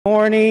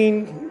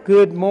Morning,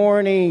 good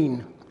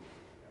morning.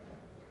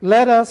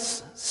 Let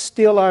us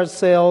still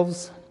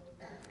ourselves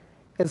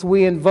as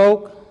we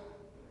invoke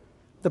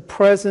the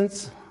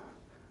presence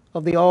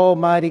of the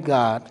Almighty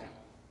God.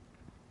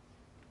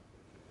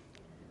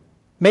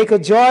 Make a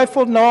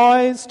joyful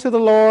noise to the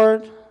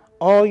Lord,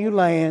 all you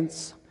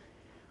lands.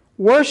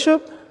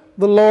 Worship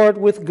the Lord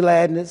with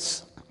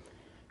gladness.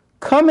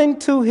 Come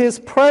into his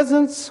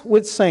presence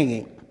with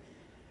singing.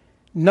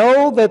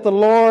 Know that the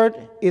Lord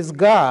is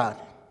God.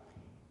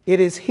 It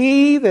is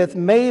he that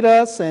made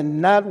us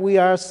and not we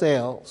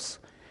ourselves.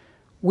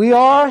 We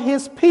are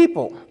his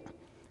people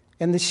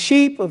and the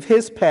sheep of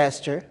his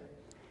pasture.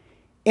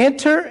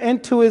 Enter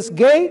into his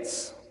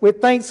gates with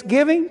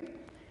thanksgiving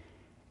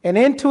and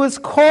into his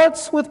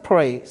courts with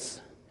praise.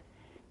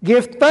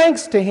 Give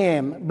thanks to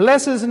him,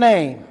 bless his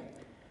name,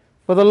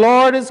 for the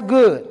Lord is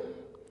good.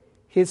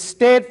 His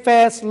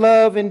steadfast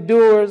love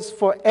endures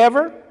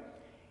forever,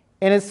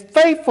 and his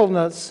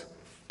faithfulness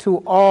to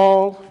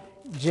all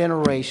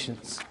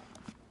generations.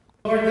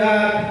 Lord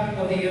God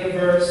of the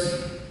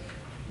universe,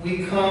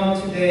 we come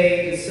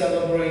today to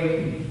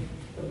celebrate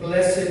the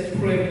blessed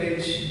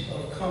privilege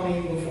of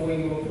coming before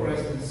your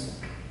presence.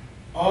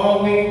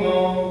 All week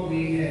long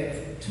we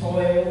have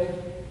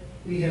toiled,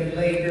 we have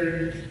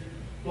labored,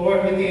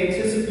 Lord, with the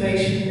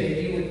anticipation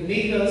that you would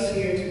meet us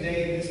here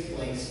today in this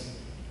place.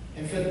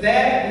 And for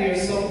that we are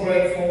so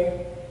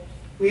grateful.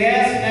 We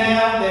ask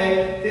now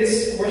that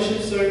this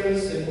worship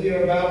service that we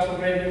are about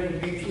to render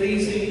would be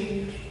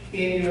pleasing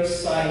in your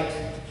sight,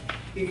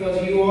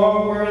 because you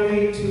are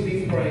worthy to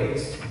be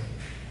praised.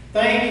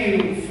 Thank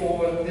you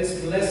for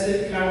this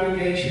blessed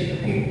congregation,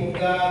 the people of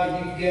God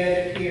that you've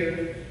gathered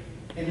here,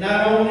 and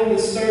not only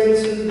the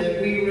services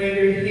that we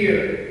render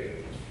here,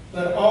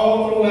 but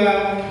all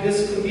throughout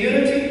this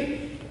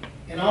community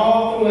and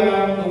all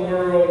throughout the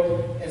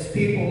world as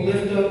people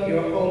lift up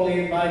your holy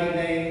and mighty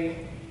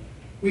name.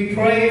 We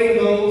pray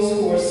for those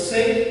who are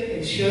sick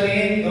and shut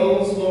in,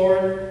 those,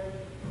 Lord,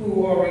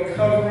 who are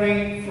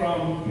recovering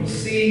from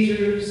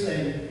procedures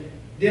and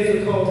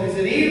difficulties,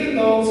 and even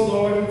those,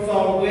 Lord, who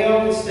thought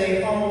well to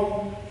stay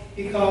home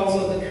because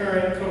of the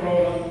current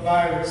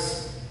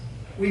coronavirus.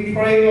 We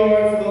pray,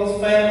 Lord, for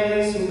those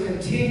families who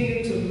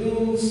continue to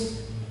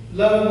lose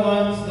loved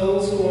ones,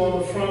 those who are on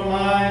the front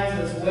lines,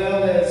 as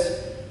well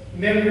as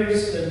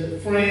members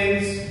and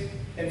friends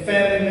and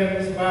family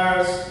members of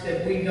ours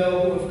that we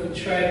know who have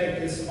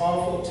contracted this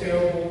awful,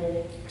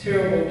 terrible,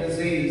 terrible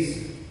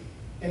disease.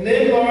 And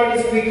then, Lord,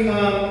 as we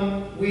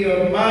come, we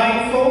are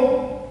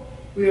mindful,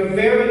 we are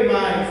very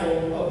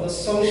mindful of the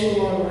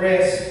social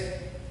unrest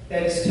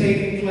that is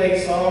taking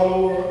place all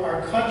over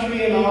our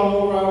country and all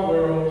over our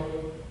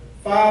world.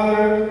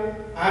 Father,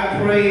 I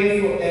pray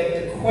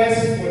that the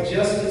quest for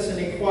justice and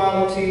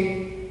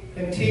equality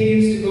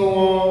continues to go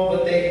on,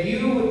 but that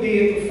you would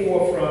be at the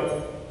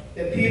forefront,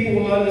 that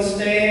people will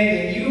understand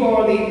that you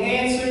are the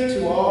answer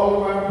to all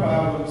of our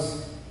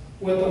problems.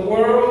 What the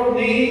world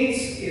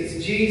needs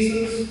is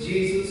Jesus,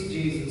 Jesus,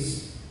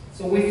 Jesus.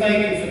 So we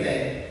thank you for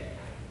that.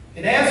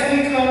 And as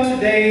we come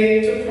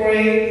today to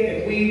pray,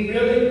 and we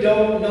really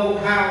don't know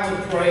how to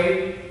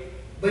pray,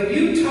 but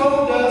you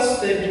told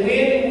us that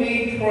when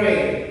we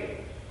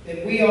pray,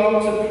 that we ought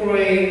to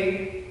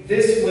pray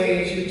this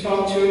way as you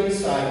taught your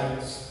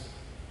disciples.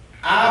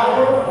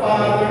 Our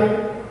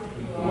Father,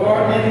 who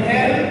art in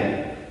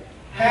heaven,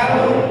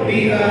 hallowed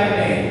be thy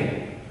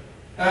name.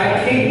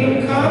 Thy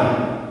kingdom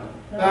come,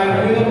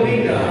 thy will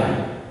be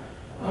done,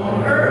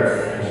 on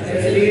earth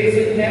as it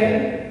is in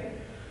heaven.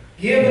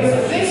 Give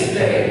us this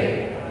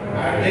day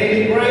our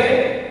daily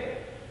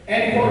bread,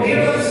 and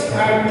forgive us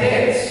our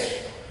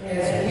debts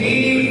as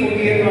we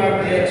forgive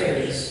our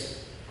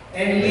debtors.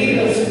 And lead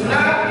us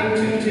not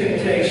into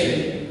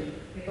temptation,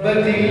 but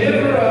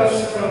deliver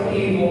us from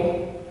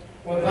evil.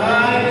 For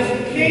thine is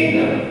the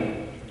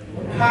kingdom,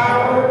 the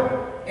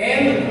power,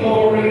 and the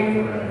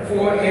glory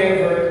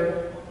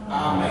forever.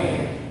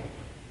 Amen.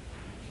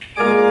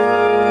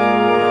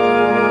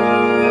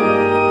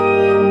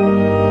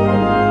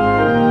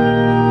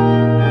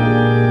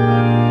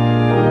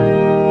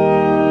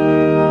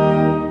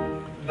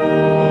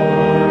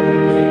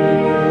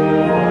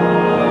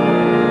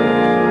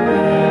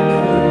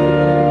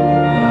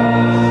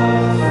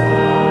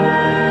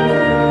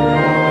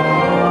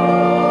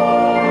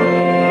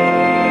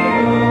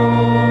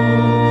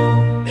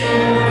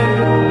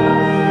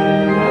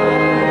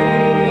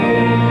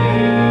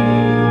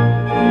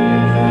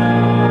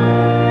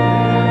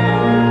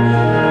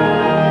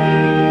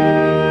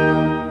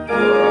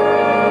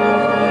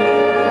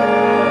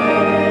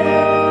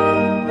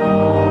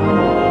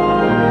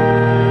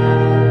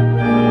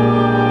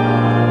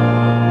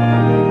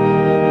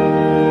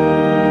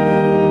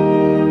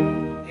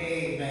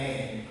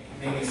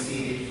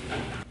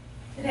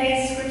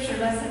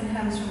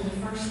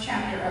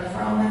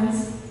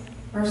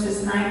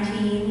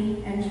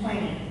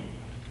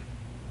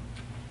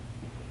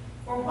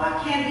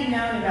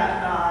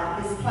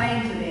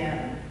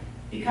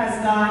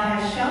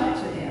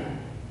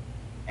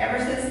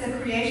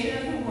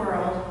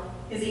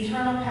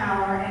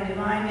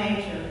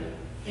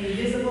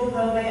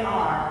 though they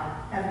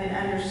are, have been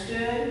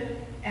understood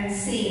and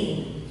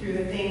seen through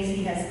the things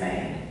he has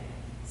made.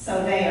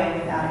 So they are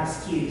without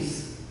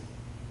excuse.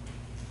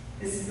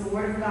 This is the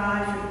word of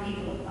God for the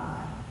people of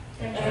God.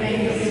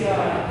 Thanks be to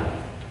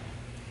God.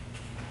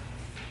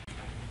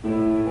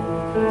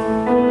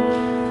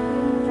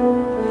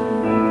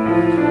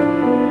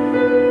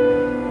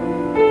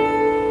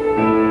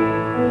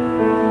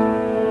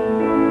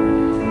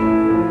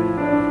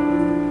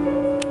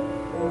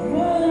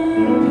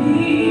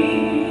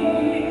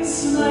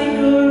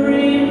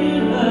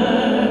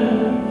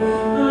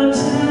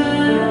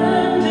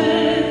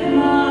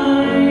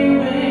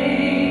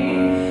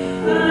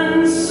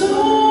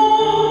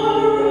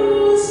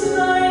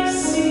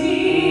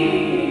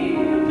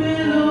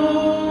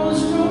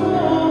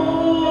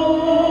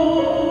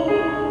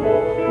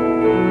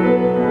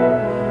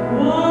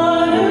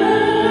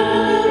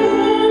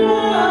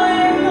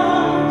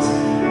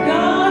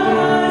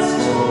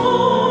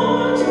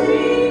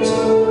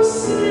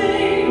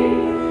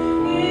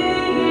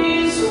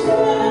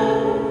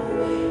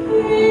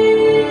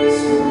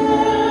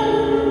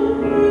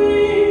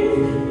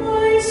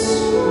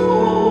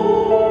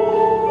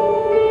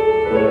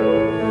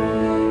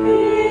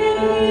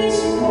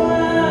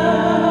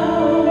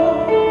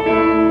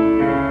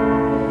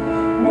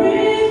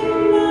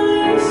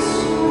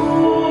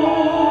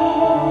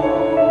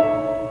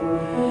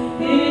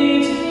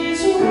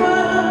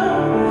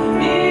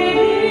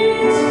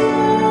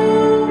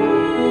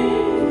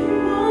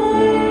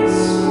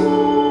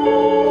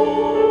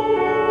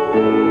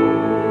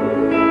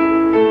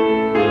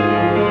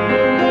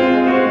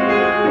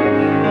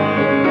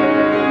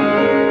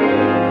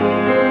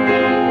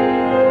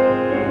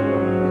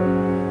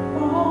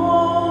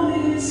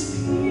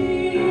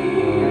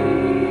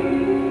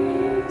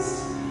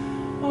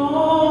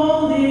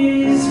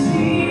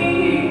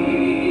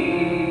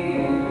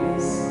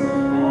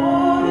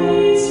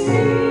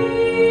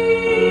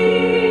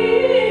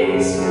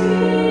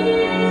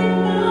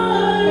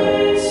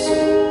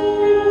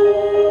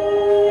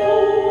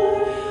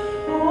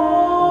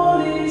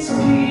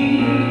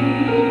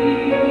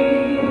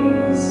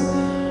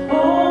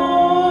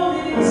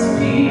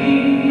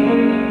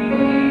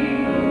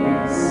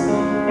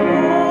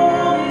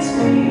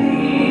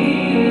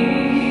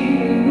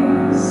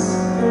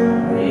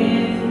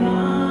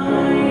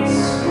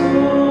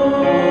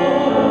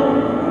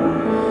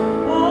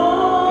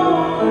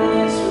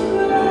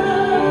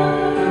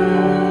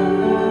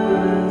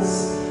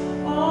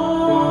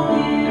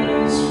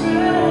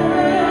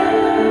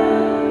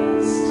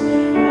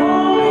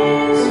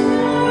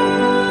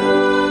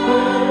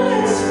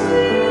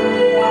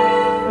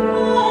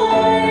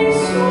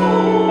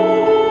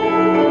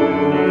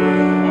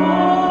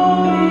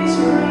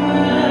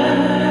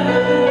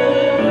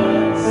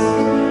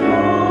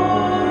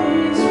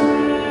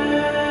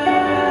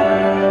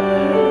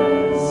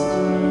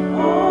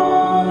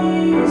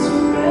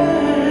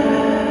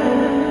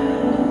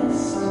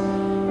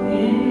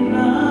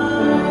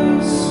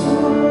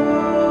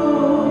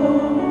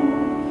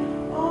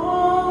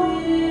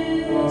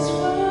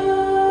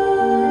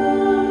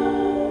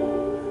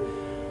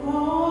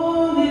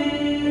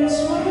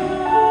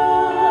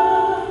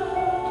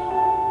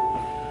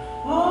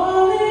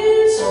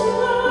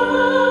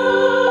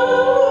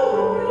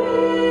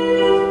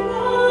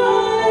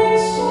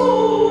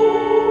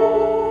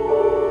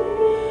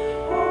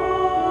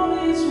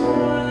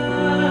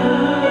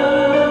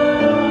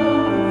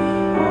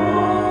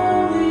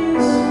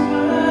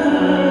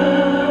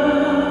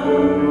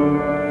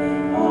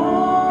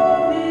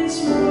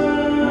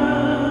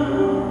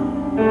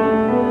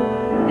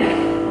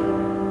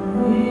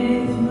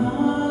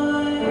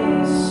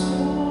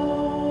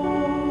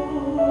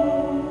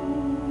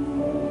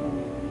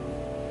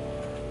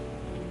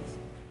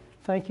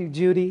 Thank you,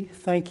 Judy.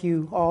 Thank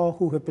you all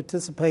who have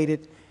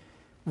participated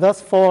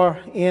thus far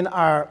in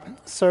our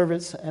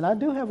service. And I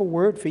do have a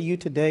word for you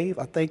today.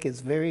 I think it's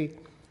very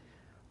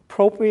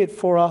appropriate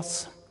for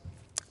us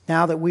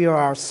now that we are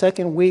our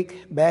second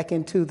week back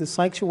into the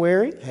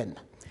sanctuary. And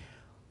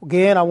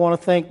again, I want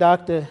to thank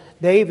Dr.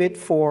 David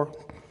for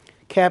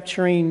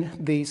capturing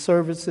the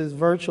services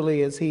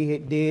virtually as he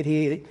did.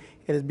 He and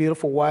his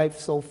beautiful wife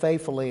so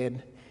faithfully.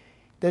 And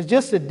there's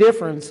just a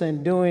difference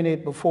in doing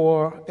it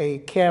before a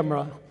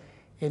camera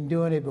and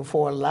doing it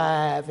before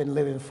live and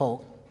living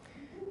folk.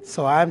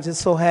 So I'm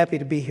just so happy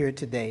to be here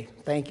today.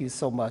 Thank you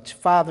so much.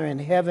 Father in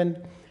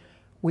heaven,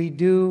 we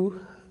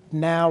do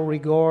now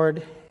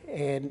regard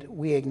and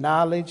we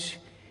acknowledge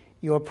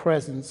your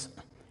presence.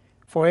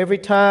 For every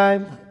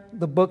time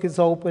the book is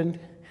opened,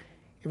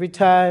 every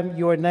time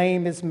your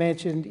name is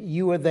mentioned,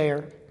 you are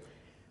there.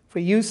 For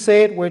you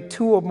said where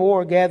two or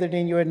more are gathered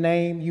in your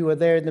name, you are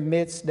there in the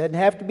midst. Doesn't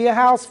have to be a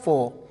house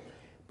full,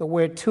 but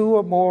where two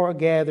or more are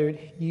gathered,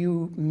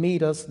 you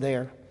meet us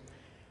there.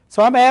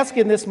 So I'm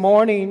asking this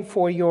morning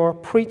for your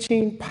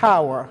preaching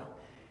power,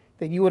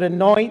 that you would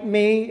anoint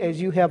me as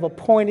you have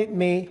appointed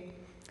me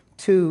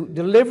to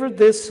deliver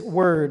this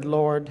word,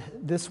 Lord,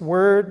 this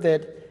word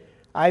that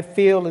I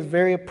feel is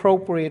very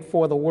appropriate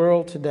for the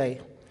world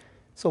today.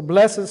 So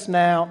bless us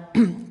now,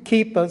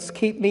 keep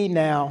me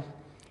now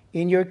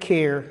in your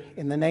care.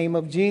 In the name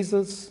of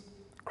Jesus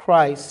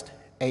Christ,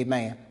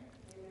 amen.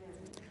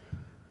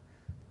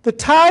 The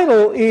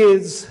title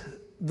is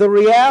The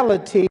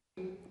Reality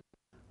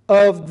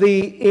of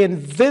the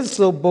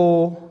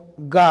Invisible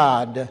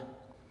God.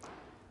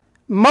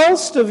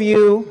 Most of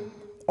you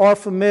are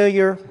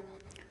familiar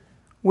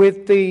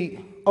with the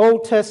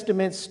Old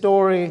Testament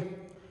story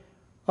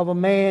of a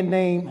man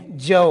named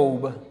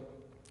Job.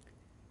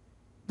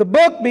 The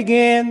book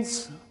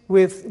begins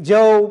with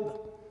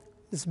Job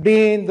as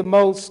being the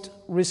most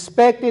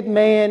respected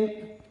man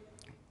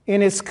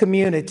in his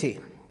community.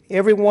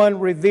 Everyone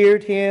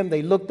revered him,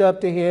 they looked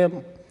up to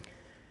him.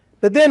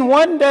 But then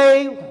one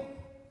day,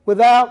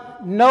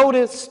 without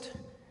notice,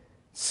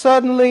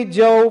 suddenly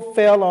Job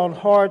fell on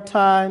hard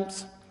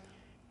times.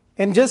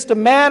 In just a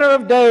matter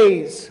of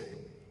days,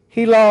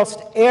 he lost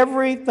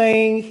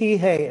everything he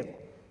had.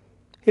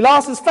 He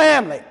lost his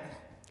family.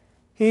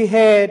 He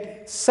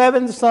had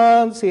 7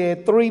 sons. He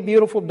had 3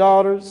 beautiful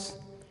daughters.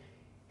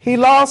 He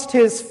lost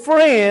his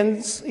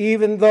friends,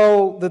 even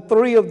though the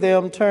 3 of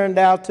them turned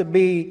out to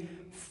be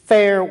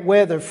fair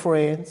weather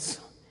friends.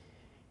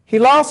 He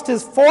lost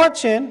his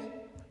fortune.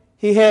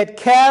 He had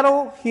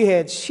cattle. He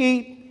had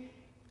sheep.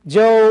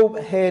 Job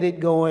had it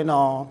going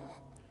on.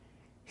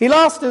 He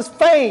lost his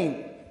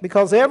fame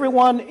because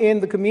everyone in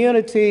the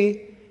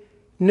community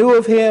knew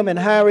of him in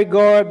high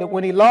regard, but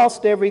when he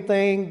lost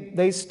everything,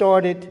 they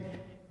started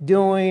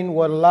doing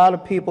what a lot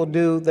of people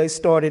do. They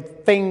started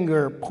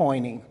finger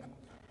pointing.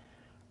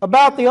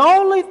 About the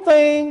only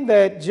thing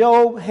that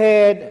Job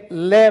had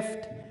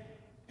left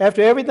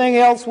after everything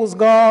else was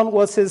gone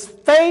was his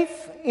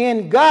faith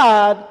in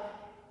God,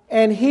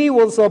 and he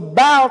was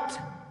about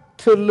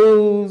to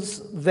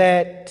lose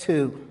that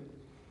too.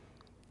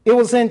 It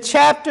was in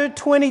chapter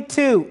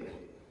 22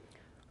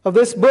 of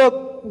this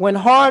book when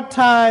hard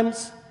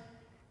times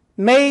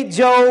made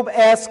Job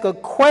ask a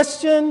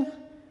question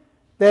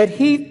that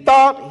he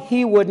thought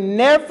he would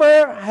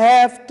never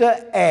have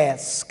to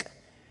ask.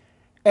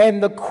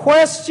 And the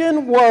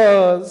question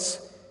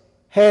was,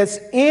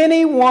 has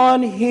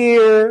anyone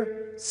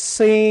here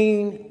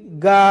seen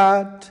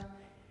God?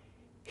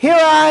 Here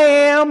I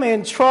am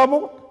in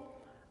trouble.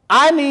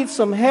 I need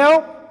some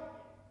help.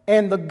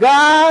 And the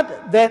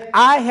God that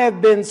I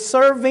have been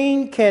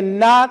serving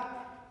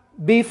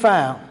cannot be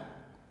found.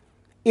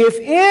 If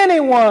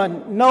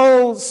anyone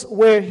knows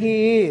where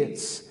he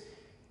is,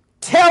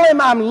 tell him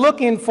I'm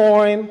looking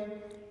for him,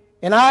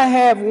 and I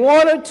have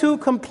 1 or 2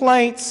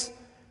 complaints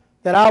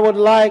that I would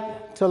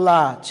like to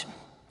lodge.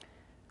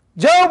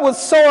 Job was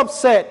so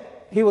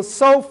upset. He was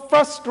so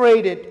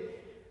frustrated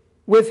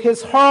with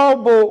his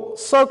horrible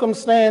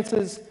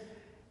circumstances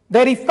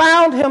that he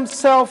found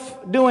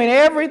himself doing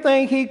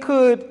everything he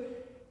could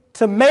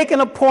to make an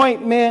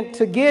appointment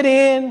to get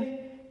in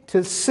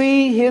to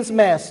see his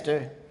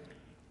master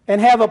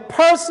and have a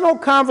personal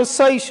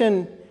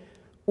conversation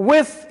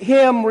with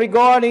him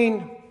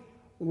regarding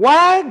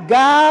why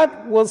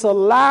God was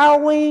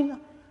allowing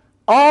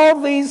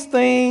all these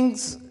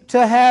things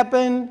to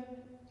happen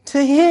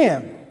to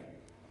him.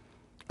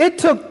 It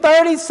took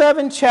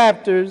 37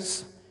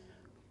 chapters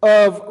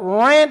of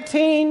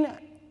ranting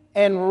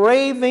and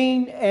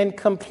raving and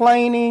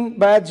complaining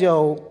by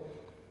Job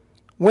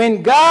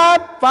when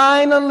God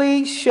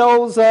finally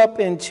shows up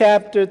in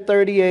chapter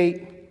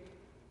 38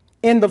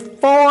 in the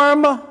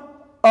form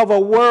of a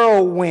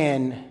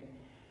whirlwind.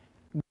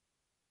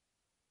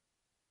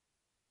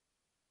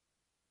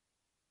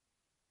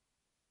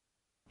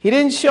 He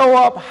didn't show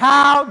up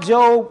how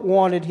Job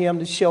wanted him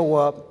to show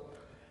up,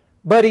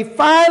 but he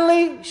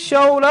finally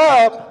showed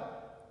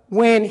up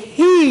when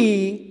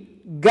he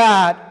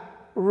got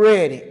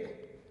ready.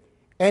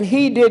 And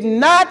he did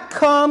not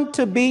come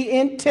to be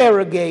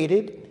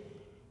interrogated.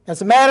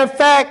 As a matter of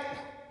fact,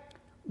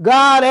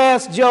 God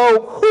asked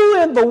Job,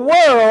 who in the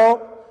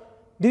world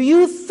do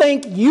you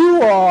think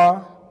you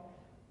are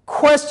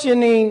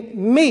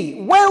questioning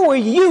me? Where were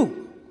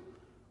you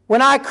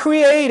when I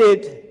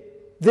created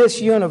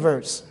this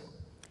universe?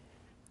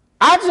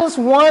 I just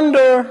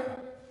wonder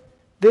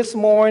this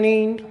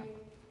morning,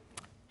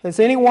 has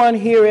anyone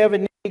here ever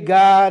needed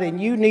God,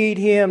 and you need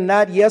him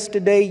not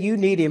yesterday, you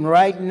need him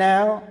right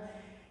now,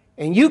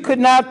 and you could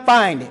not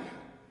find him?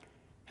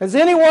 Has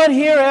anyone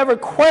here ever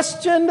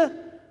questioned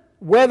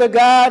whether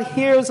God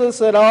hears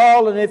us at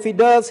all, and if he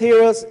does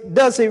hear us,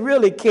 does he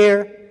really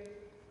care?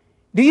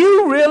 Do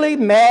you really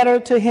matter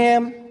to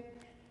him?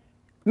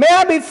 May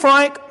I be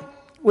frank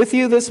with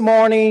you this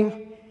morning?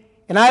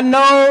 And I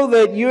know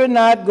that you're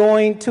not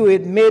going to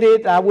admit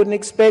it. I wouldn't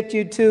expect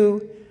you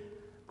to.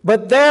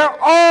 But there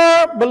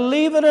are,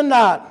 believe it or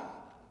not,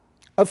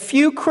 a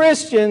few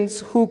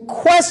Christians who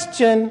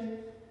question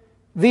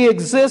the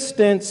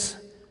existence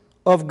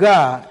of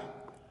God,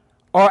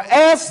 or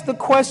ask the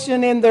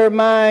question in their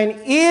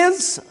mind,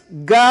 is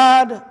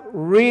God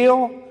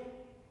real?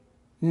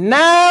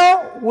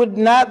 Now would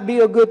not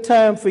be a good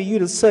time for you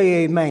to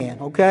say amen,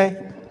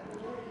 okay?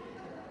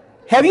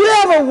 Have you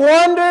ever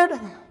wondered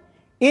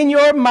in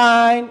your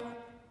mind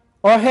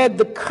or had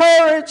the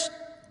courage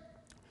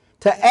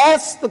to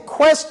ask the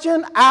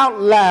question out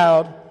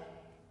loud,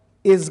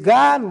 is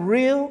God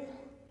real?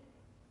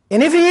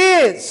 And if he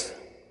is,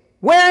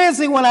 where is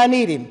he when I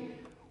need him?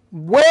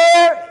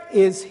 Where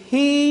is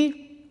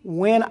he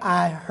when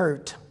I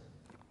hurt?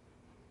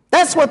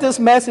 That's what this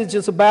message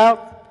is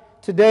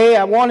about. Today,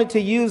 I wanted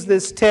to use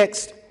this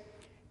text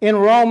in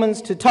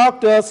Romans to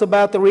talk to us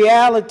about the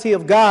reality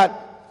of God.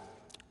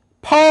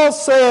 Paul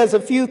says a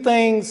few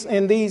things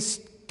in these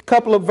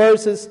couple of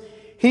verses.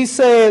 He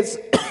says,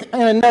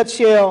 in a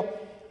nutshell,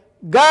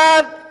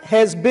 God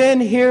has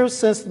been here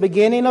since the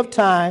beginning of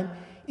time,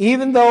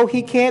 even though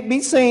he can't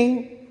be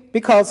seen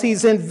because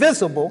he's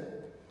invisible.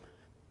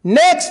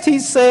 Next, he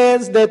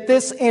says that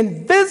this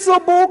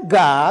invisible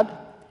God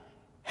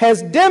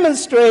has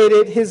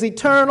demonstrated his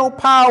eternal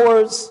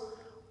powers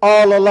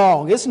all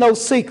along. It's no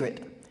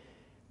secret.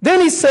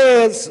 Then he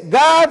says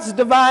God's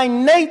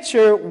divine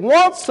nature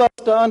wants us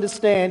to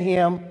understand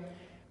him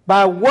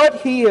by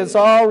what he has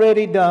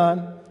already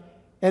done.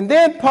 And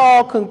then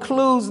Paul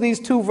concludes these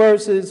two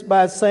verses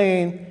by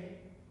saying,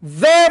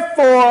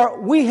 therefore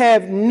we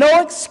have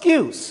no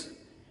excuse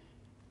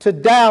to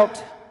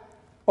doubt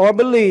or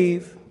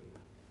believe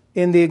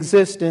in the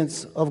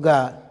existence of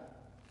God.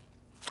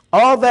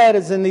 All that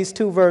is in these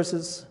two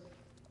verses.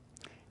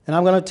 And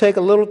I'm going to take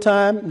a little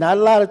time, not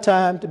a lot of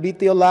time, to be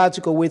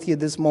theological with you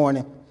this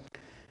morning.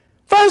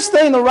 First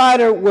thing the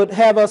writer would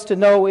have us to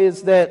know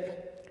is that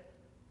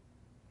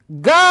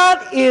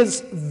God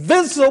is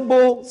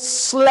visible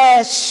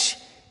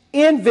 /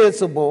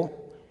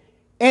 invisible,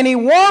 and he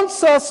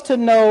wants us to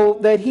know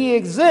that he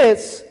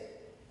exists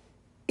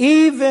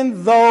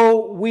even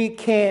though we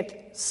can't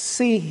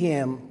see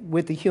him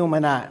with the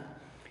human eye.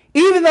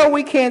 Even though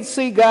we can't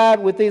see God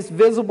with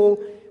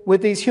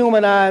these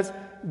human eyes,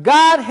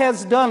 God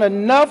has done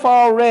enough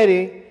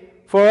already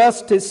for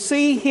us to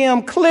see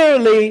him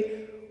clearly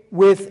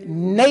with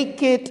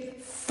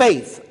naked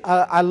faith.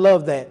 I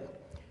love that.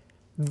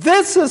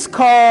 This is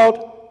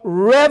called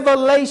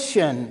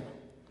revelation.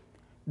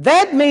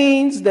 That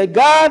means that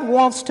God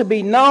wants to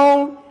be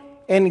known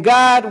and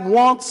God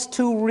wants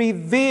to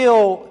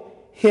reveal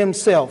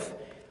himself.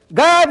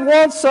 God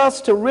wants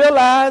us to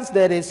realize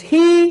that it's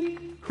he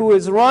who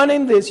is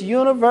running this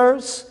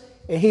universe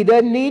and he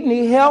doesn't need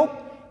any help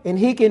and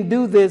he can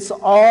do this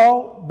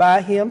all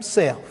by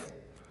himself.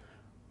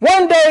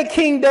 One day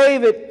King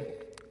David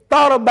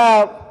thought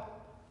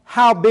about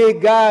how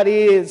big God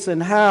is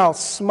and how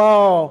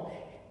small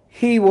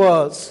he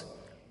was.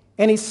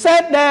 And he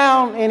sat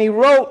down and he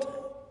wrote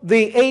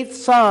the 8th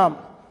Psalm.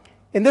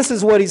 And this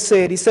is what he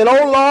said. He said,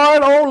 O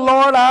Lord,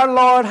 our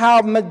Lord,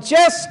 how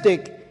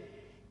majestic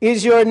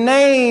is your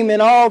name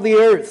in all the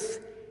earth.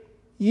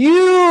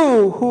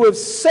 You who have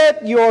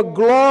set your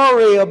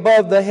glory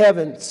above the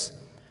heavens.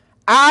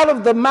 Out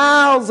of the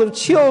mouths of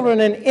children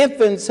and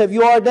infants have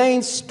you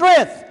ordained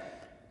strength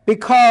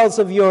because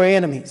of your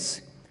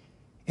enemies.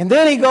 And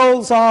then he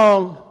goes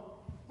on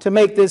to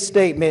make this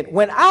statement.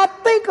 When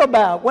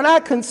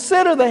I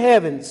consider the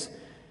heavens,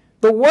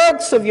 the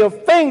works of your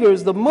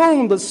fingers, the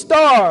moon, the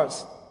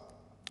stars,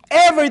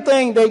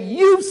 everything that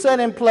you've set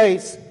in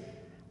place,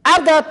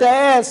 I've got to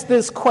ask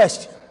this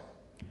question.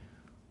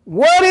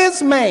 What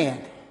is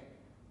man,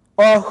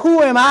 or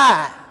who am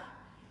I,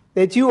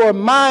 that you are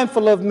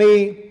mindful of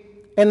me,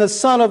 and the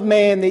Son of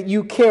Man that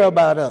you care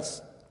about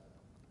us?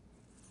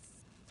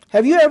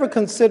 Have you ever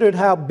considered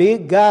how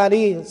big God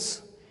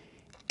is?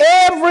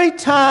 Every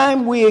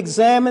time we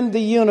examine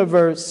the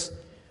universe,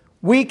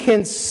 we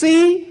can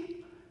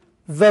see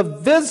the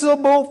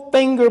visible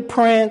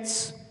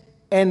fingerprints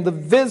and the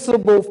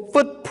visible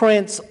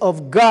footprints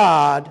of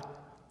God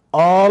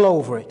all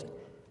over it.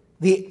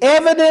 The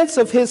evidence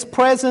of his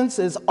presence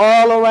is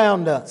all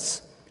around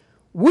us.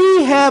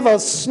 We have a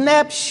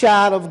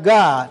snapshot of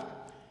God.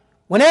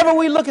 Whenever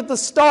we look at the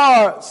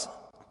stars,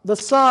 the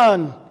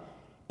sun,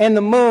 and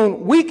the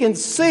moon, we can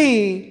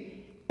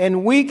see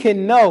and we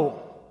can know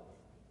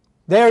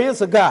there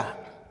is a God.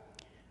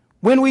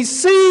 When we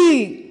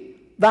see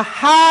the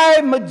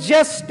high,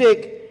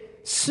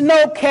 majestic,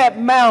 snow-capped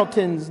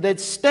mountains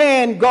that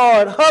stand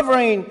guard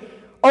hovering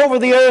over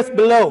the earth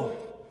below,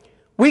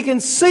 we can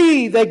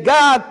see that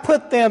God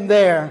put them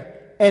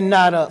there and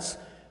not us.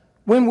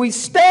 When we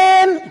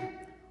stand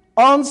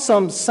on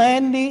some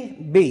sandy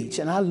beach,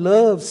 and I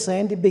love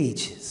sandy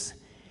beaches,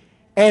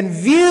 and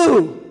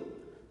view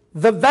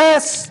the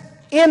vast,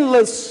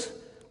 endless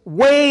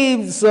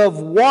waves of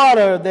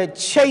water that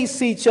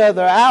chase each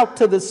other out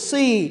to the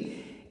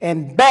sea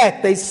and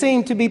back, they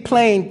seem to be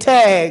playing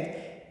tag,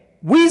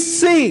 we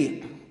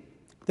see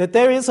that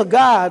there is a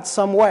God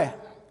somewhere.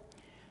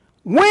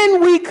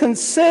 When we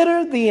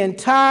consider the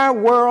entire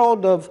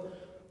world of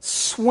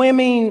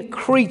swimming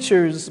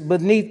creatures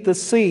beneath the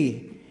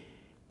sea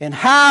and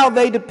how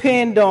they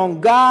depend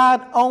on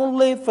God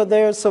only for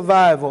their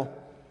survival,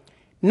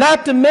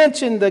 not to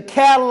mention the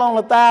cattle on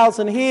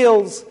 1,000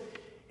 hills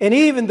and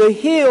even the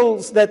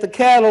hills that the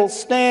cattle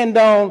stand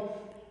on,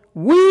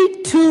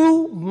 we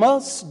too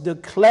must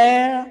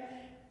declare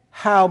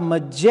how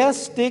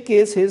majestic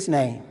is his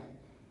name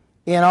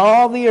in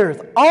all the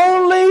earth.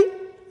 Only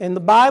and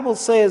the Bible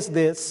says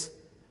this,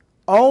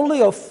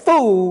 only a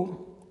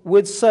fool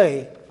would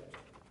say,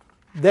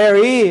 there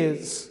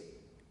is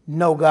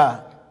no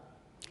God.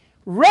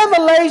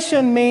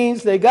 Revelation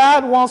means that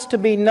God wants to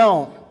be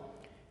known,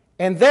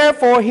 and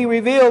therefore he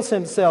reveals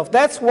himself.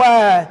 That's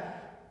why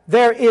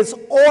there is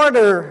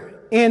order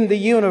in the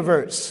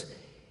universe.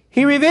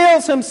 He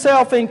reveals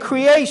himself in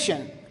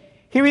creation.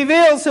 He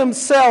reveals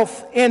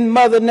himself in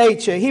Mother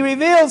Nature. He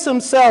reveals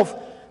himself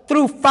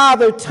through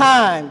Father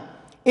Time,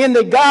 in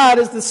that God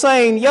is the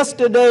same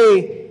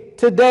yesterday,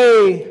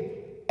 today,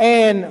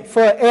 and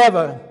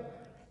forever.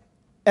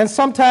 And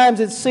sometimes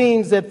it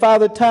seems that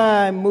Father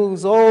Time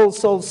moves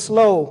so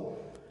slow.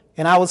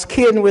 And I was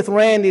kidding with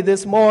Randy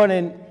this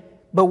morning,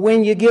 but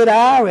when you get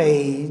our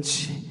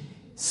age,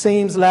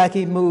 seems like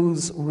he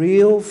moves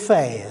real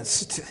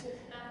fast.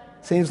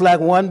 Seems like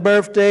one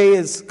birthday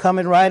is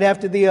coming right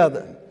after the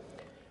other.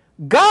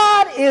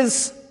 God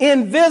is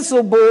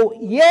invisible,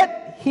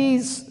 yet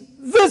he's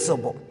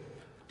visible.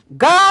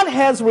 God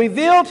has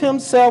revealed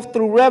himself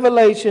through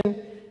revelation,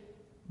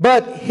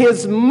 but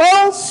his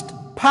most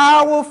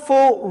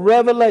powerful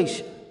revelation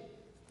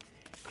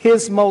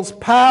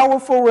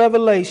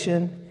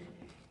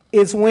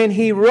is when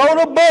he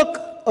wrote a book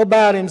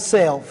about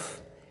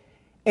himself,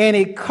 and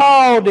he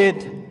called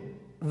it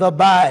the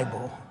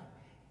Bible,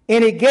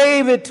 and he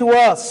gave it to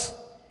us.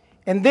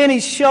 And then he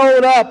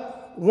showed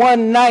up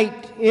one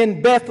night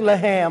in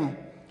Bethlehem,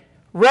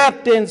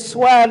 wrapped in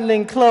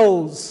swaddling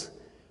clothes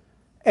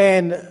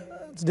and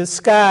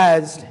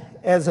disguised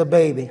as a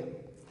baby.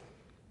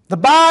 The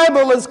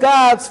Bible is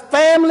God's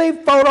family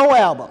photo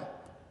album.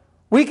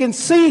 We can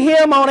see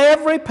him on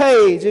every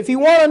page. If you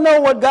want to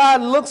know what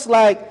God looks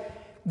like,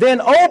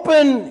 then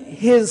open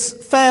his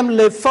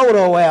family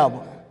photo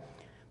album.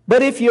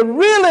 But if you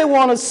really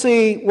want to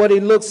see what he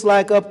looks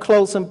like up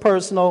close and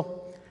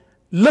personal,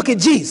 look at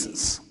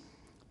Jesus.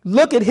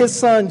 Look at his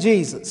son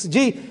Jesus.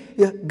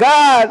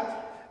 God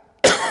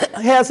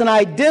has an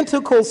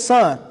identical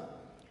son,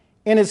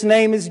 and his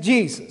name is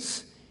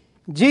Jesus.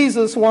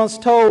 Jesus once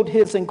told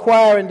his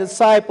inquiring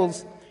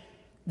disciples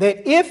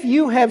that if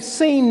you have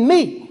seen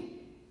me,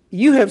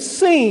 you have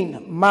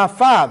seen my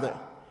Father,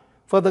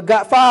 for the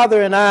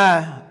Father and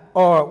I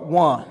are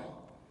one.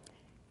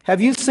 Have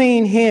you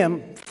seen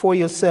him for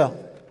yourself?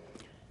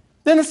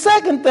 Then the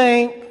second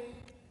thing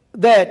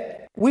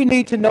that we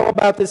need to know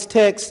about this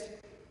text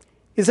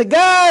is that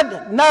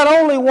God not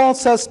only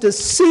wants us to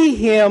see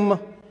him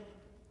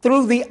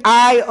through the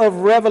eye of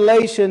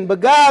revelation,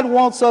 but God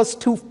wants us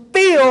to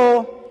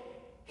feel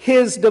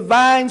his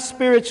divine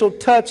spiritual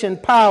touch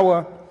and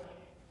power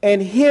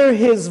and hear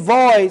his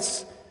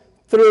voice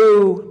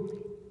through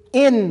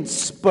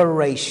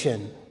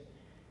inspiration.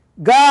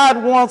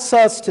 God wants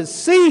us to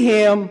see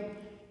him,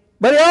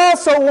 but he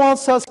also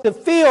wants us to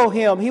feel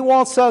him. He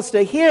wants us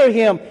to hear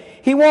him.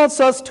 He wants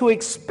us to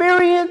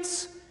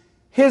experience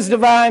his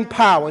divine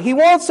power. He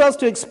wants us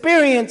to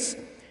experience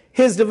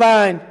his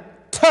divine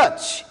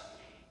touch.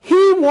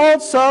 He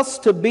wants us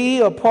to be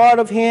a part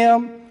of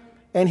him,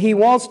 and he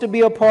wants to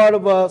be a part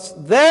of us.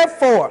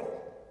 Therefore,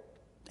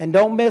 and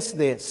don't miss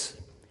this,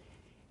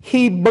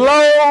 he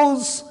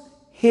blows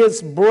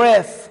his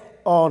breath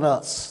on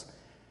us.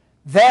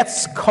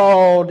 That's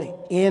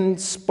called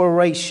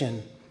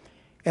inspiration.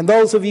 And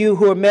those of you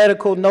who are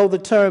medical know the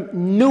term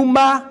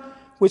pneuma,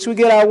 which we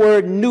get our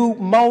word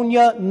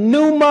pneumonia.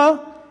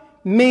 Pneuma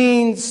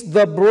means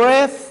the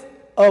breath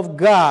of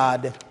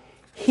God.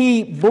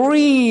 He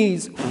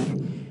breathes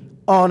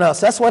on us.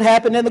 That's what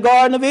happened in the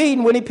Garden of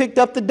Eden when he picked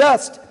up the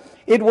dust.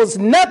 It was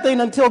nothing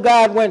until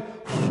God went,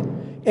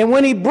 and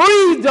when he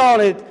breathed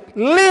on it,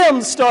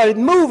 limbs started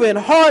moving,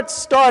 hearts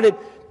started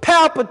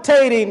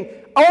palpitating.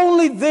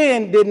 Only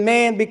then did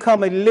man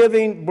become a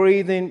living,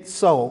 breathing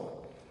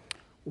soul.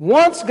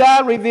 Once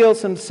God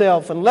reveals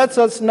himself and lets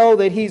us know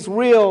that he's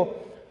real,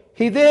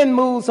 he then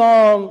moves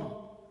on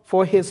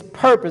for his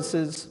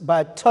purposes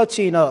by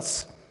touching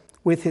us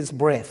with his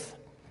breath.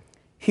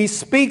 He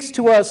speaks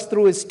to us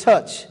through his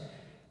touch.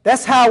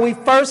 That's how we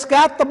first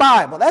got the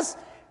Bible.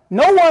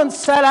 No one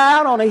sat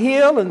out on a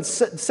hill and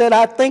said,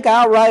 I think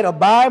I'll write a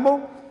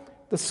Bible.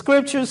 The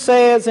scripture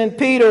says in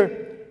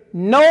Peter,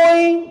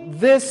 knowing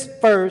this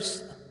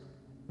first,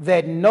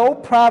 that no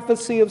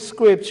prophecy of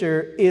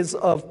Scripture is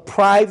of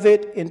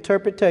private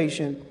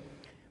interpretation,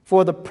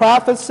 for the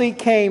prophecy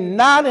came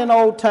not in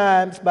old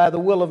times by the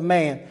will of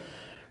man,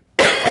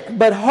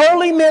 but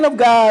holy men of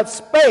God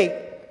spake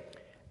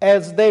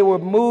as they were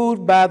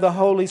moved by the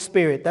Holy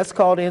Spirit. That's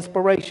called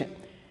inspiration.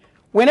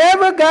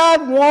 Whenever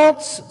God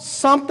wants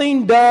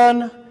something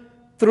done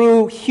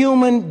through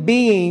human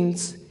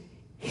beings,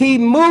 he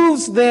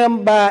moves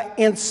them by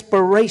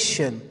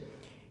inspiration.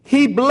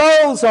 He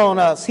blows on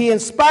us. He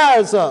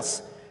inspires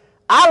us.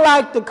 I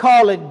like to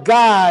call it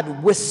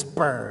God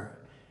whisper.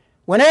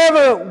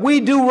 Whenever we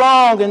do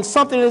wrong and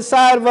something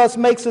inside of us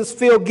makes us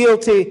feel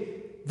guilty,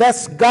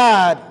 that's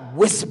God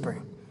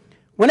whisper.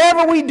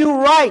 Whenever we do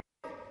right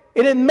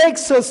and it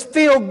makes us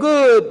feel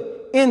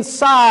good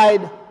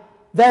inside,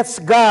 that's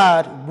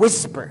God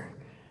whisper.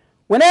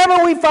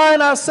 Whenever we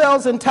find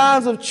ourselves in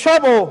times of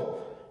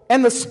trouble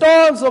and the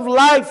storms of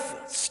life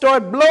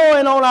start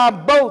blowing on our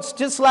boats,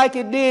 just like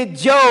it did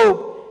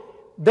Job,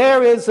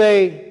 there is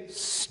a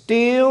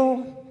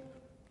still,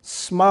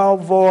 small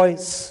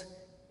voice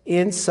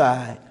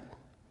inside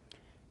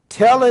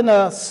telling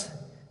us,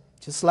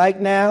 just like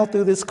now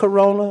through this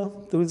corona,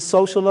 through the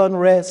social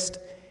unrest,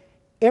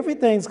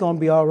 everything's going to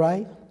be all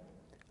right.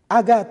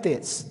 I got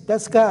this.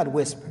 That's God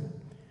whispering.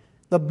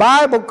 The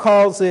Bible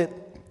calls it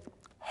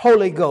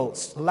Holy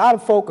Ghost. A lot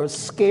of folk are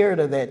scared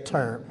of that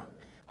term,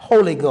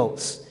 Holy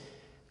Ghost.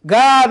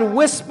 God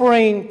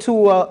whispering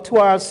to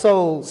our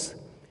souls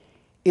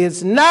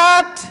is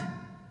not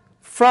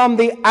from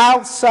the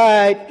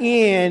outside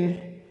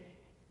in,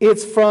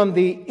 it's from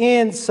the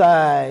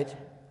inside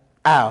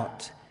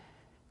out.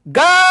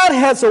 God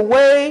has a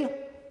way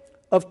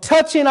of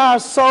touching our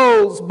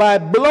souls by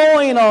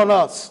blowing on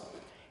us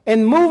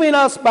and moving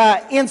us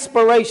by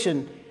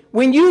inspiration.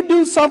 When you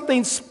do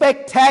something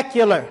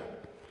spectacular,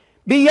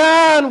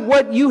 beyond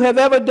what you have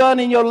ever done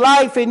in your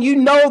life, and you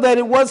know that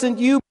it wasn't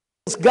you, it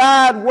was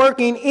God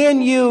working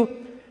in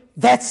you,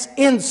 that's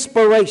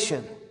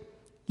inspiration.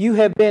 You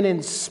have been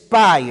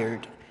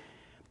inspired.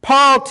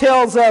 Paul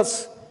tells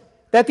us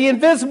that the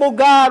invisible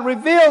God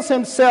reveals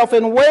himself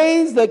in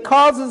ways that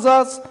causes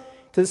us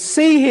to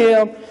see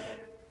him,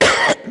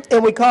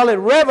 and we call it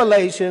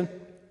revelation.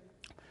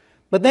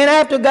 But then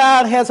after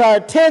God has our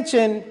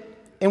attention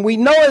and we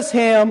notice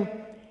him,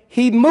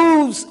 he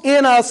moves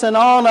in us and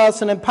on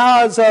us and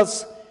empowers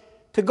us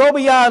to go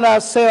beyond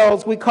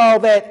ourselves. We call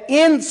that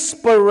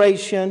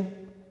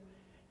inspiration.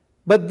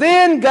 But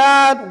then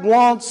God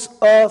wants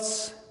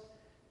us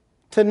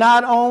to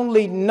not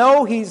only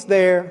know he's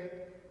there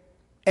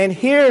and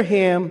hear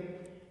him,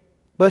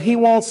 but he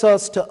wants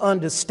us to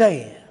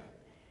understand.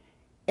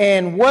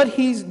 And what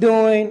he's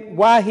doing,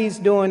 why he's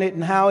doing it,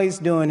 and how he's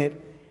doing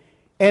it.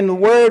 And the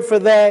word for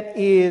that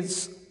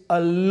is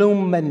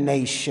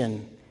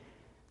illumination.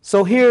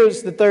 So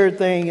here's the third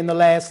thing and the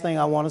last thing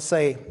I want to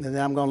say, and then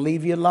I'm going to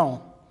leave you alone.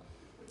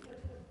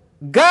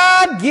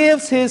 God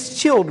gives his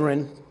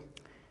children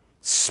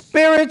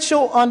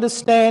spiritual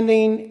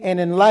understanding and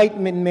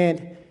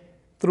enlightenment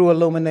through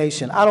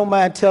illumination. I don't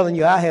mind telling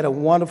you, I had a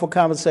wonderful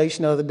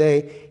conversation the other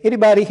day.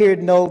 Anybody here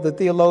know the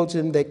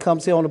theologian that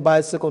comes here on a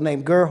bicycle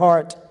named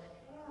Gerhardt?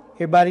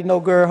 Everybody know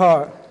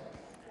Gerhardt?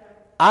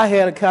 I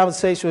had a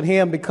conversation with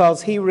him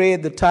because he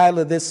read the title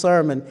of this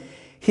sermon.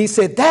 He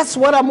said, that's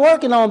what I'm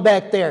working on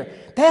back there.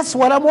 That's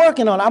what I'm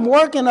working on. I'm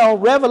working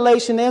on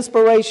revelation,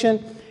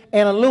 inspiration,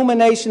 and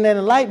illumination and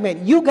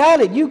enlightenment. You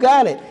got it. You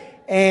got it.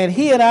 And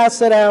he and I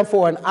sat down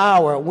for an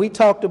hour. We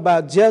talked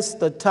about just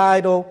the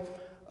title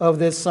of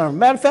this sermon.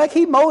 Matter of fact,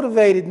 he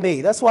motivated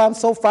me. That's why I'm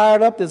so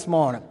fired up this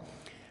morning.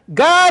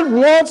 God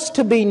wants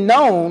to be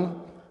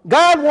known.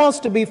 God wants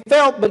to be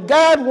felt, but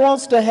God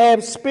wants to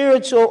have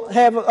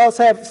us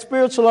have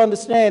spiritual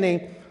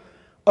understanding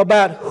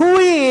about who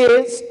he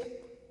is,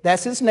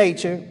 that's his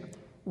nature,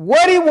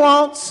 what he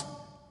wants,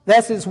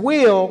 that's his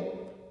will,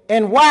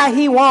 and why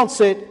he wants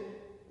it,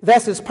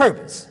 that's his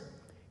purpose.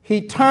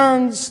 He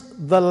turns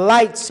the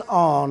lights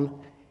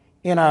on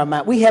in our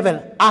mind. We have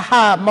an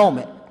aha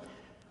moment.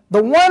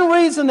 The one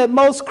reason that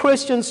most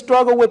Christians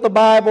struggle with the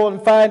Bible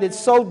and find it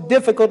so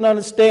difficult to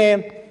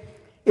understand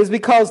is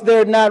because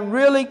they're not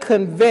really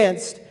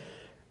convinced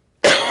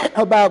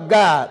about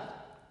God,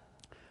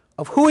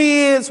 of who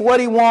he is,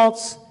 what he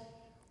wants,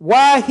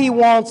 why he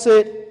wants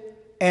it,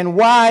 and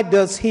why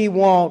does he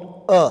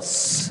want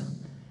us.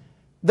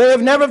 They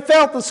have never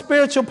felt the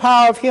spiritual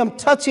power of him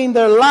touching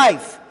their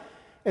life,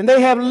 and they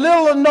have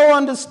little or no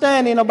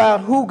understanding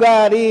about who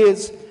God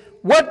is,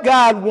 what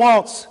God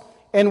wants,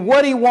 and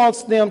what he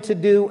wants them to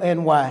do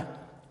and why.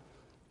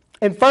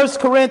 In 1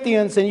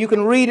 Corinthians, and you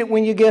can read it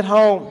when you get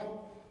home,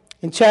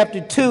 in chapter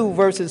 2,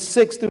 verses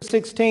 6 through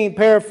 16,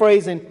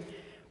 paraphrasing,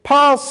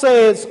 Paul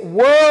says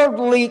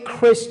worldly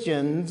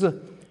Christians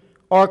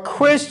are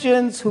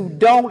Christians who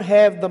don't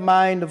have the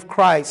mind of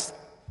Christ.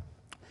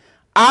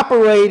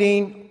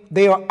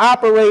 They are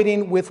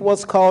operating with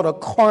what's called a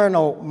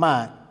carnal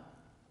mind.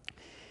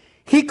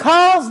 He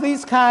calls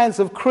these kinds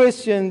of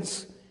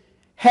Christians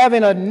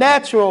having a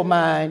natural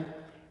mind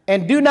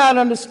and do not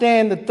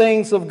understand the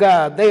things of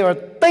God. They are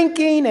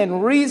thinking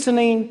and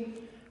reasoning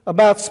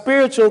about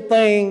spiritual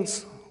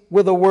things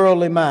with a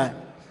worldly mind.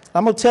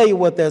 I'm going to tell you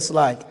what that's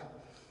like.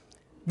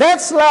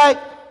 That's like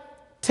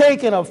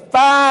taking a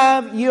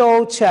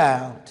 5-year-old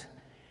child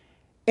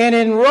and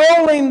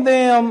enrolling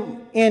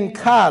them in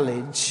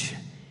college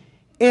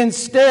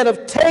instead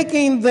of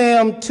taking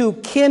them to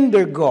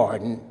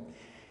kindergarten.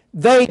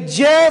 They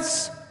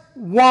just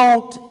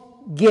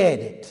won't get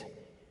it.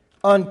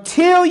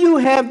 Until you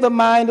have the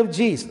mind of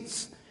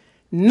Jesus,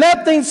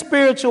 nothing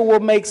spiritual will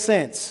make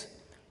sense.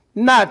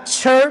 Not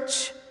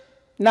church,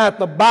 not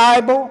the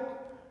Bible,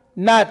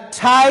 not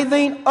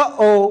tithing,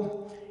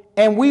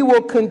 and we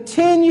will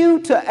continue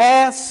to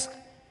ask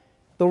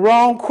the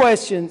wrong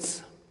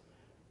questions.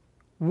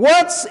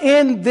 What's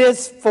in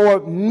this for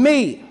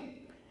me?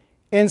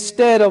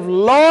 Instead of,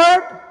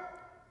 Lord,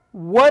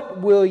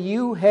 what will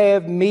you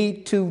have me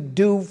to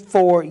do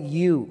for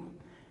you?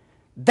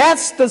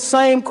 That's the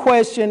same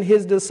question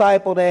his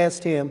disciples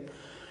asked him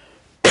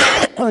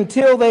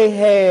until they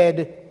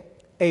had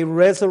a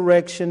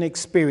resurrection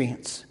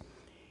experience.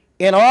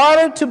 In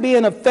order to be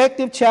an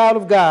effective child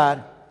of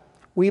God,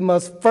 we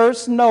must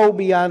first know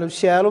beyond a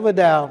shadow of a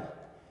doubt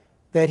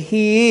that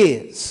he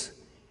is.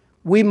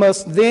 We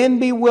must then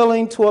be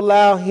willing to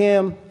allow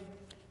him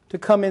to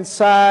come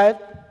inside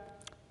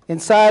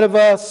of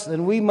us,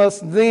 and we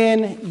must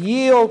then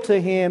yield to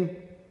him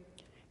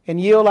and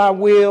yield our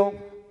will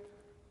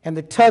and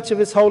the touch of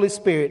his Holy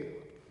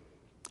Spirit,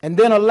 and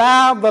then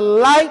allow the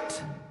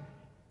light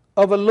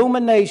of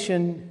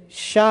illumination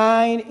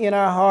shine in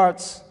our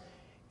hearts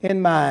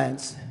and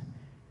minds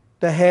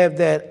to have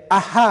that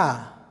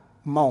aha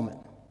moment.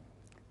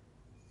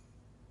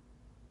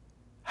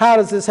 How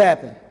does this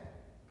happen?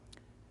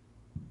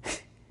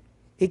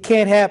 It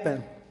can't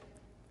happen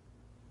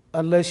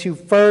unless you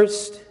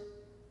first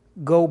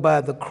go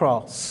by the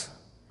cross.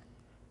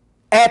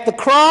 At the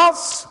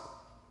cross,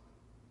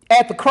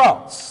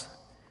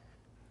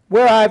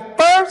 where I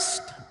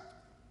first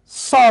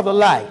saw the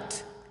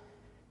light,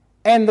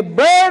 and the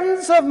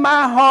burdens of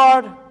my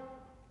heart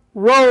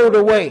rolled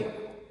away.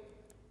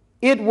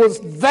 It was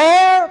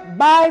there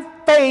by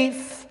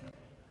faith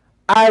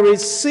I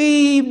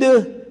received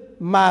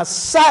my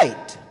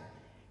sight,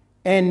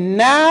 and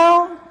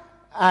now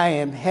I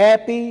am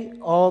happy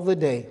all the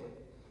day.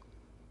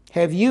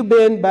 Have you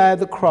been by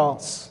the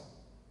cross?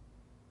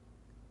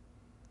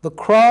 The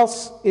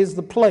cross is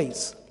the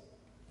place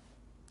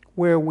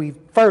where we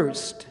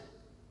first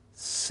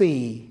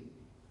see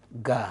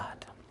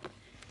God.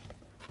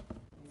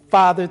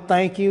 Father,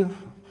 thank you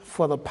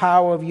for the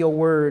power of your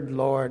word,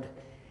 Lord,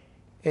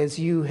 as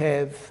you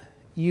have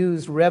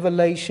used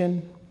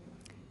revelation,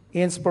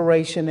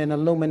 inspiration, and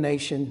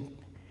illumination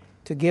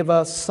to give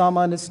us some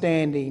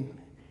understanding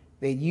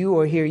that you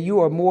are here. You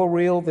are more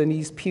real than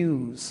these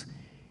pews.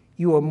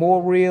 You are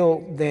more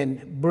real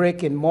than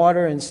brick and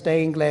mortar and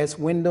stained glass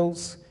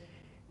windows.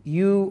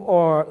 You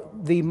are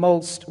the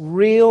most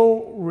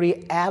real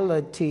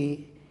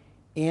reality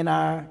in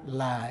our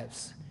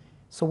lives.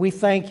 So we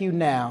thank you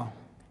now.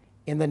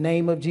 In the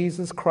name of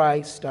Jesus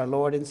Christ, our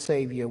Lord and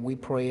Savior, we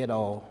pray it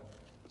all.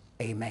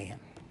 Amen.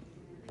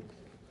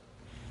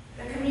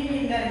 The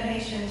communion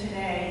dedication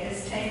today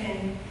is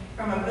taken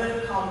from a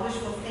book called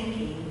Wishful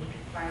Thinking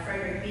by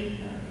Frederick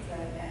Buechner,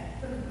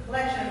 a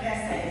collection of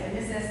essays, and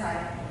this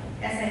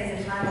essay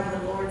is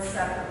entitled The Lord's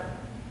Supper.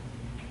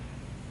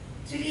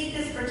 To eat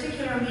this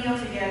particular meal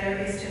together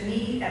is to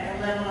meet at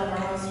the level of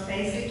our most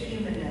basic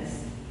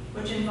humanness,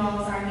 which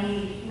involves our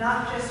need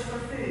not just for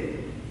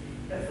food,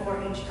 but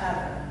for each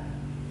other.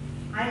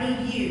 I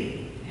need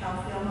you to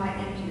help fill my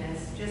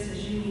emptiness, just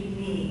as you need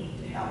me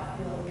to help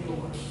fill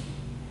yours.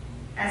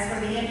 As for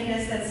the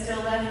emptiness that's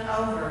still left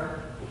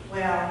over,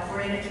 well,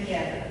 we're in it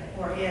together,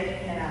 or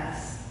it in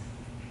us.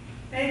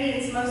 Maybe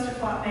it's most of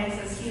what makes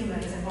us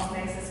humans and what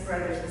makes us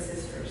brothers and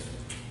sisters.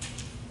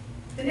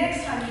 The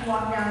next time you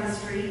walk down the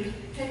street,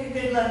 take a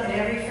good look at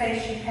every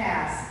face you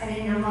pass, and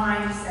in your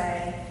mind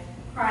say,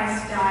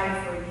 Christ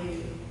died for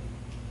you.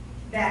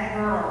 That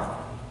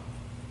girl,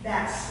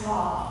 that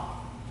slob,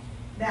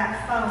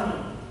 that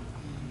phony,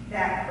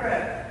 that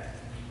crook,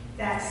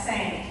 that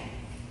saint,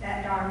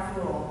 that darn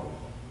fool.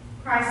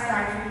 Christ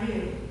died for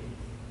you.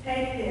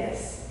 Take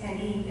this and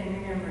eat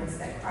in remembrance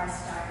that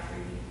Christ died for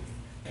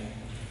you.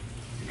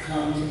 To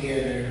come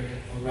together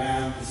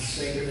around the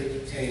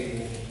sacred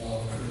table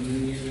of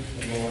communion,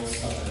 the Lord's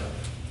Supper.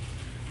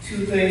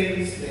 Two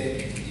things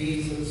that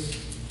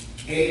Jesus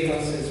gave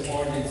us as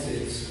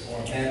ordinances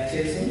are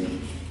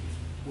baptism,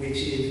 which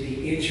is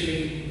the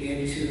entry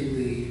into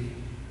the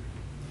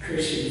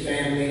Christian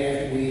family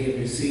after we have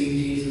received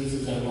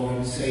Jesus as our Lord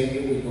and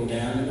Savior. We go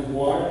down in the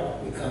water,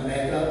 we come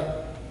back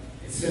up.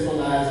 It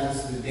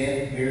symbolizes the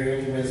death,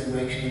 burial, and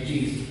resurrection of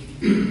Jesus.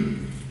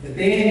 But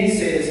then he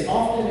says,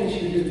 often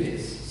as you do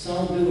this,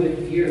 some do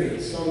it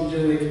yearly, some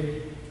do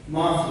it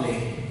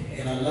monthly,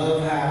 and I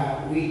love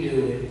how we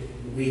do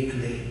it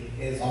weekly,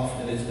 as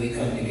often as we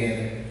come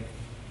together.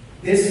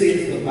 This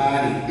is the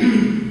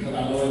body of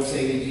our Lord and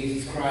Savior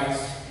Jesus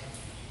Christ.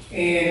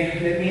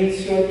 And let me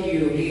instruct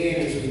you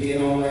again, as we did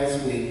on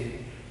last week,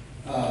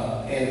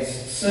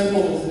 as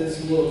simple as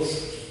this looks,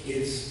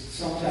 it's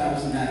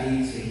sometimes not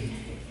easy.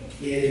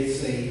 It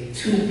is a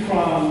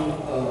two-pronged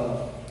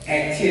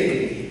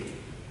activity.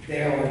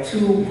 There are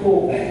two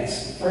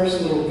pullbacks. The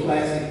first little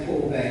plastic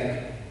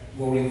pullback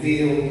will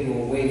reveal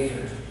your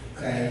wafer,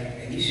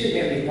 okay? And you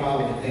shouldn't have any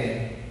problem with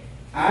that.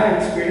 I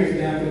experienced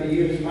down through the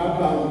years, my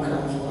problem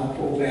comes when I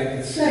pull back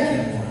the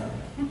second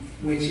one,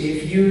 which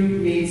if you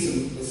need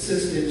some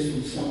assistance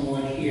from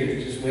someone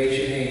here, just raise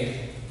your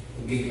hand.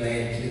 We'll be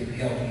glad to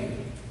help you.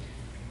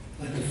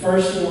 But the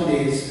first one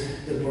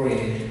is the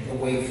bread, the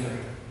wafer.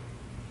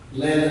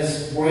 Let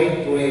us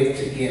break bread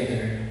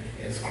together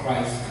as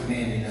Christ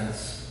commanded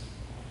us.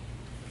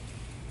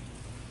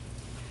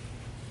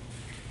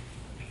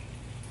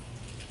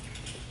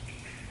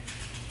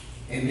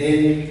 And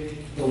then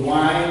the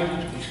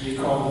wine, which which we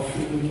call the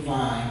fruit of the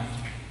vine,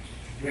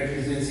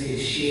 represents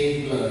his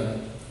shed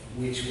blood,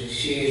 which was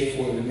shed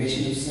for the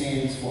remission of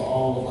sins for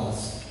all of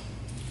us.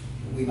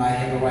 We might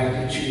have a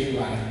right to tree of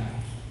life.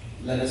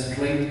 Let us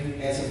drink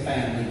as a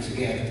family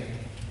together.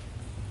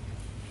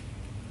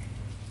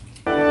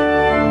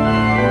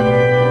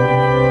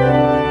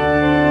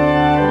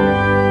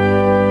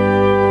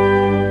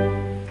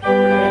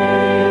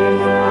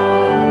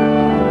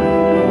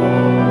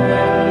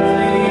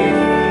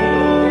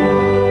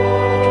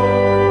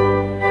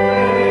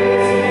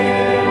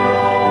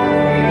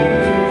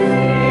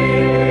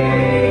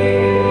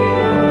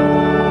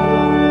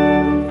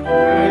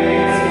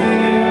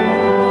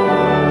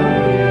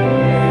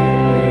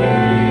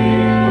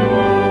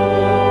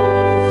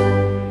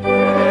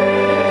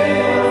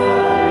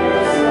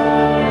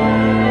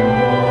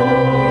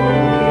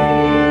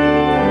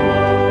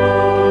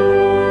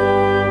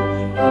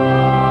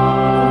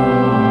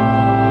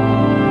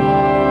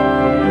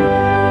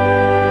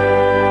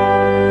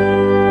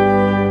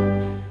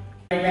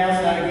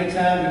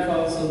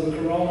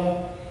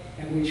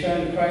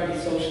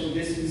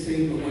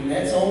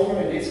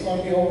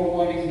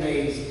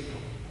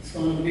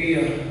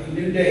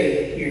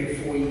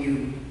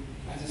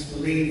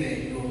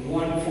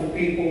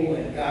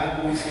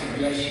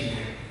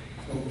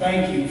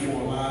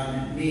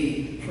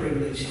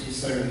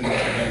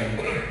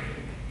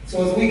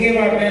 So as we give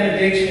our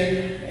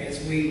benediction,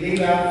 as we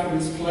leave out from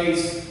this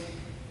place,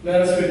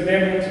 let us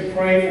remember to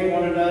pray for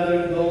one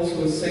another, those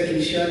who are sick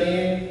and shut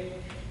in.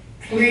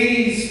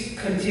 Please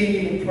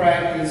continue to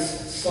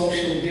practice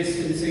social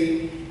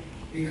distancing,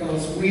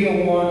 because we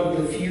are one of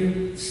the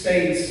few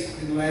states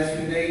in the last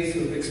few days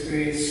who have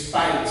experienced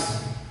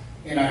spikes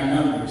in our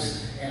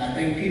numbers. And I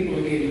think people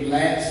are getting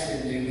lax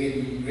and they're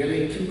getting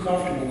really too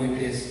comfortable with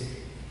this.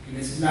 And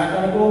it's not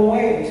going to go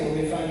away until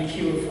they find a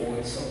cure for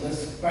it. So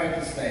let's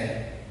practice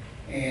that.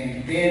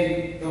 And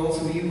then those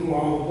of you who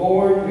are on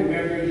board,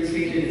 remember this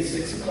evening at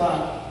 6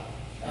 o'clock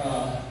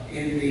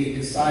in the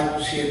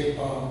discipleship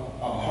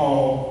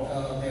hall,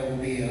 there will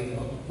be a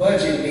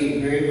budget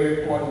meeting, very,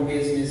 very important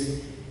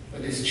business for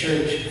this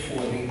church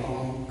for the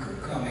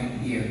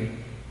oncoming year.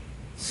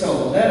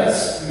 So let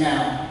us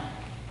now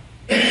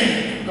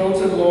go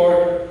to the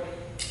Lord.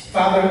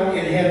 Father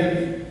in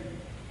heaven,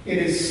 it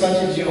is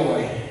such a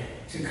joy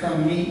to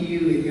come meet you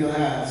in your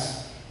house.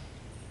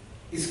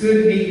 It's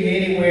good to meet you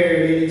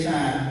anywhere at any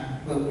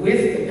time, but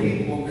with the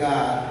people of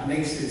God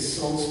makes it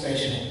so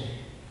special.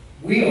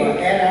 We are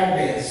at our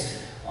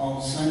best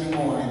on Sunday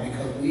morning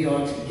because we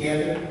are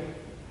together.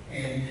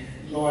 And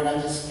Lord,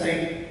 I just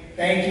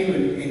thank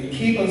you and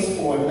keep us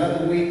for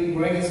another week.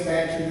 Bring us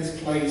back to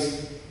this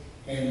place.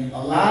 And a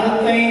lot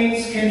of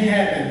things can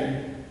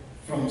happen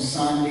from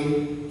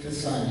Sunday to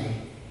Sunday.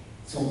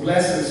 So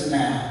bless us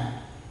now.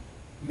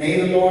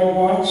 May the Lord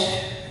watch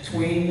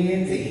between me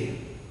and thee,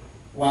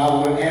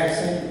 while we're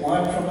absent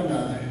one from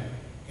another.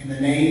 In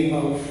the name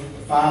of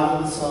the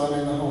Father, the Son,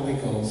 and the Holy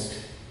Ghost.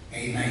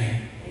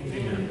 Amen.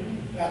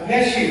 Amen. God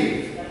bless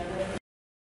you.